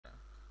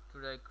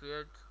today I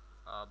create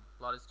a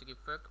blur stick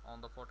effect on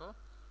the photo.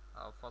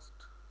 First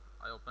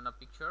I open a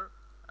picture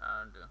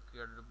and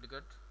create a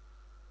duplicate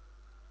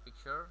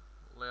picture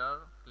layer,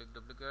 click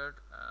duplicate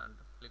and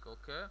click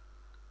OK,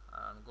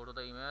 and go to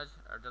the image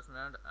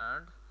adjustment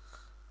and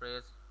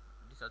press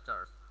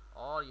detachers,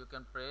 or you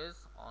can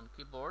press on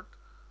keyboard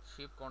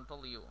shift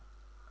Ctrl U,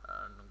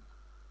 and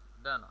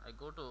then I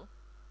go to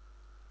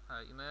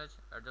image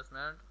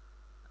adjustment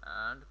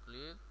and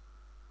click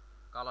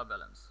color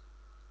balance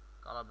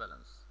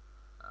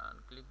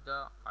and click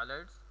the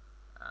highlights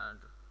and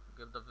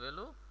give the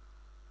value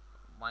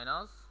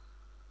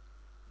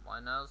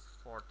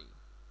 -40,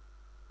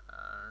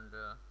 and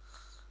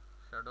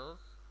shadows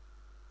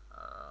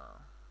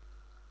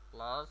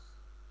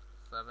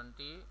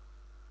 +70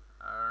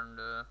 and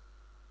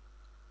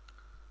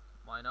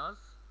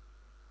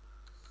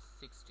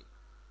 -60.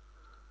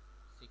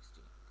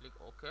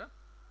 Click OK,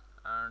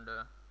 and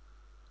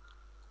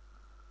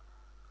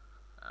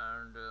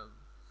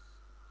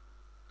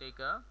take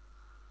a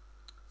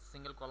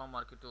single column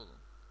marquee tool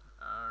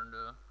and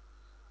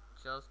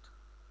just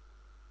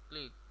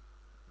click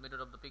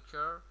middle of the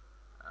picture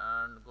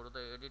and go to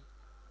the edit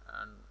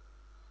and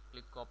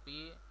click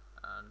copy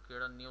and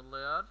create a new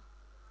layer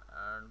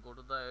and go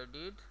to the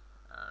edit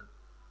and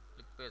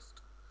click paste.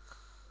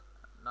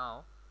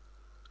 Now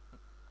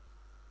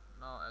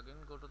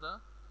again go to the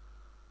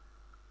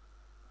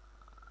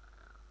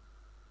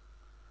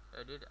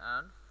edit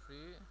and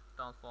free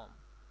transform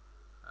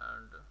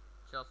and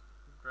just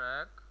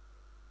drag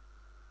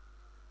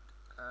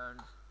and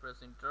press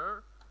enter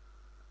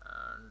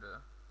and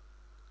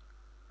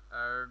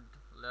add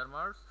layer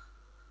mask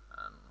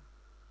and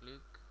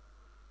click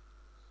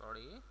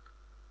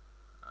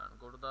and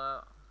go to the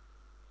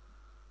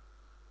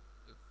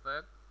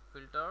effect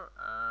filter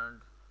and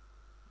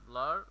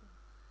blur,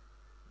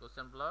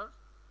 Gaussian blur,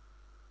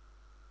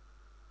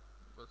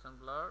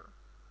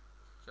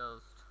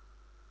 just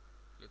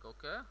click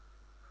OK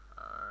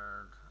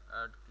and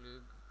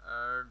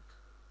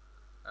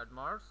add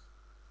mask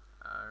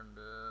and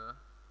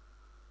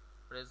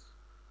press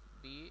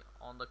B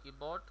on the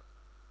keyboard,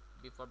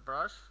 B for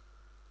brush,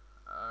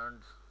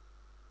 and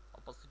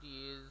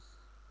opacity is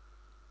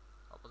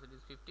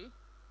 50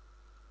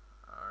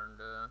 and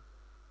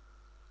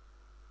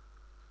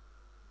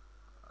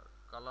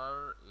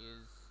color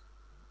is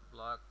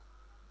black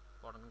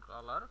bottom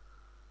color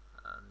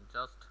and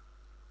just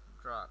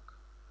drag.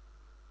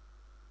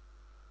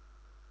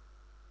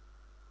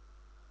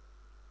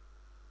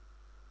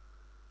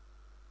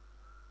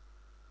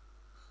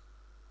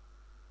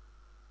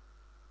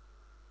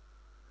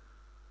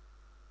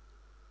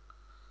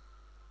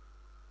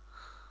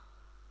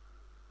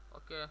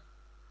 Okay,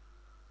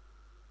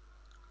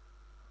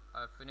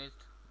 I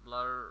finished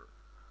blur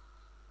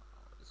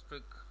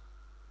streak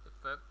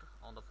effect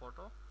on the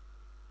photo.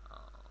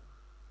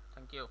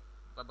 Thank you.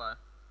 Bye bye.